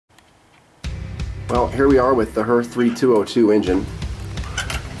Well, here we are with the Hirth 3202 engine.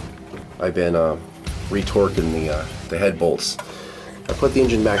 I've been retorquing the head bolts. I put the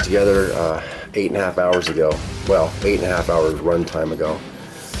engine back together 8.5 hours ago. Well, 8.5 hours run time ago.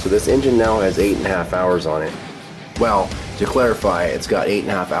 So this engine now has 8.5 hours on it. Well, to clarify, it's got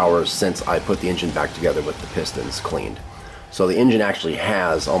 8.5 hours since I put the engine back together with the pistons cleaned. So the engine actually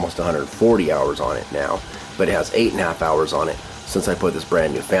has almost 140 hours on it now, but it has 8.5 hours on it since I put this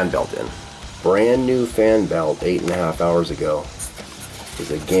brand new fan belt in. Brand new fan belt 8.5 hours ago is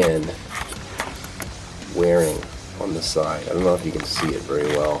again wearing on the side. I don't know if you can see it very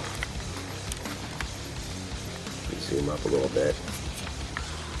well. Let me zoom up a little bit.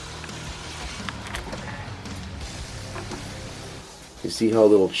 You see how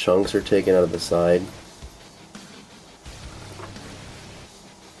little chunks are taken out of the side?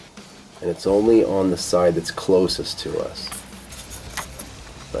 And it's only on the side that's closest to us.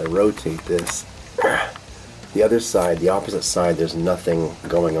 If I rotate this, the other side, the opposite side, there's nothing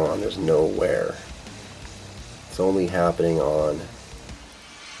going on. There's no wear. It's only happening on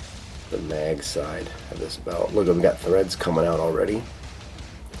the mag side of this belt. Look, we've got threads coming out already.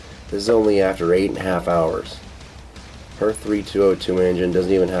 This is only after 8.5 hours. Hirth 3202 engine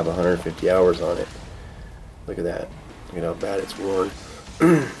doesn't even have 150 hours on it. Look at that. Look at how bad it's worn.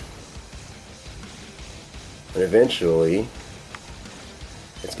 And eventually,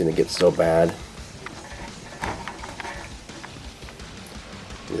 it's going to get so bad.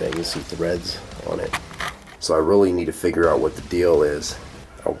 You can see threads on it. So I really need to figure out what the deal is.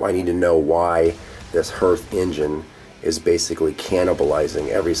 I need to know why this Hirth engine is basically cannibalizing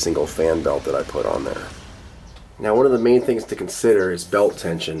every single fan belt that I put on there. Now, one of the main things to consider is belt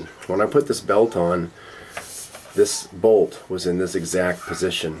tension. When I put this belt on, this bolt was in this exact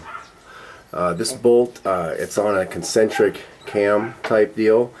position. This bolt, it's on a concentric cam type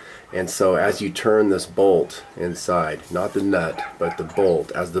deal, and so as you turn this bolt inside, not the nut, but the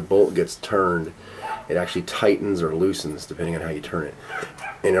bolt, as the bolt gets turned, it actually tightens or loosens depending on how you turn it.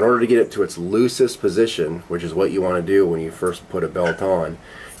 And in order to get it to its loosest position, which is what you want to do when you first put a belt on,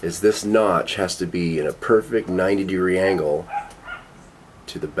 is this notch has to be in a perfect 90-degree angle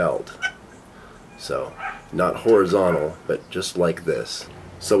to the belt. So, not horizontal, but just like this.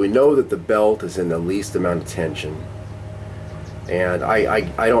 So we know that the belt is in the least amount of tension. And I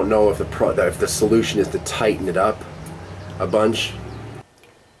don't know if the solution is to tighten it up a bunch.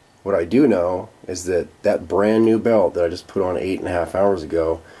 What I do know is that that brand new belt that I just put on 8.5 hours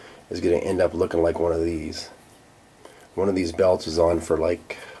ago is going to end up looking like one of these. One of these belts was on for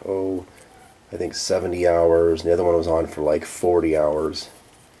like, I think 70 hours, and the other one was on for like 40 hours.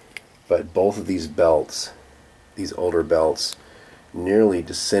 But both of these belts, these older belts, nearly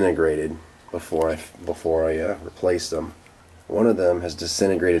disintegrated before I replaced them. One of them has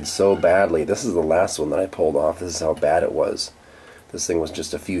disintegrated so badly. This is the last one that I pulled off. This is how bad it was. This thing was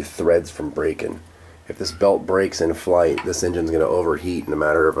just a few threads from breaking. If this belt breaks in flight, this engine's going to overheat in a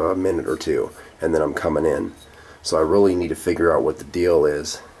matter of a minute or two, and then I'm coming in. So I really need to figure out what the deal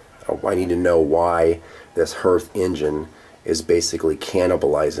is. I need to know why this Hirth engine is basically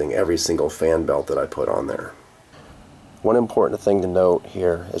cannibalizing every single fan belt that I put on there. One important thing to note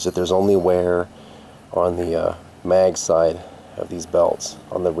here is that there's only wear on the mag side of these belts,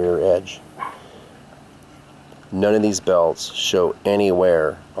 on the rear edge. None of these belts show any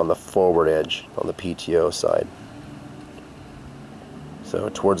wear on the forward edge, on the PTO side. So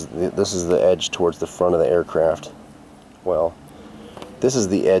this is the edge towards the front of the aircraft. Well, this is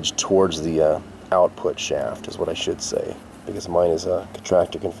the edge towards the output shaft, is what I should say, because mine is a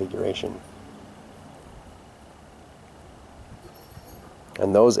contractor configuration.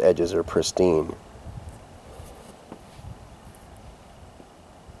 And those edges are pristine.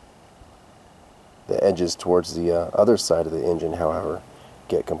 The edges towards the other side of the engine, however,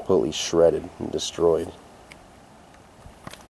 get completely shredded and destroyed.